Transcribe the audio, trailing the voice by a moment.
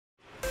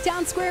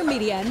Town Square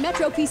Media and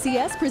Metro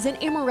PCS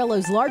present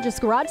Amarillo's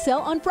largest garage sale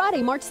on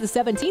Friday, March the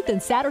 17th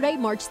and Saturday,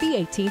 March the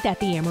 18th at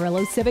the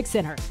Amarillo Civic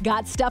Center.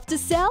 Got stuff to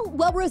sell?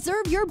 Well,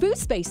 reserve your booth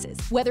spaces.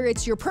 Whether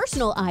it's your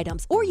personal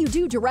items or you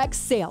do direct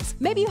sales,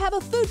 maybe you have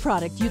a food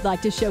product you'd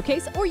like to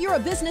showcase or you're a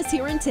business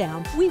here in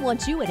town, we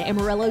want you at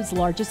Amarillo's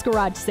largest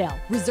garage sale.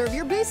 Reserve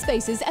your booth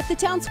spaces at the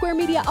Town Square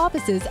Media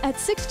offices at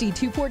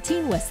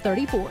 6214 West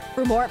 34th.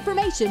 For more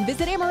information,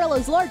 visit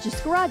Amarillo's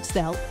largest garage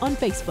sale on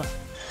Facebook.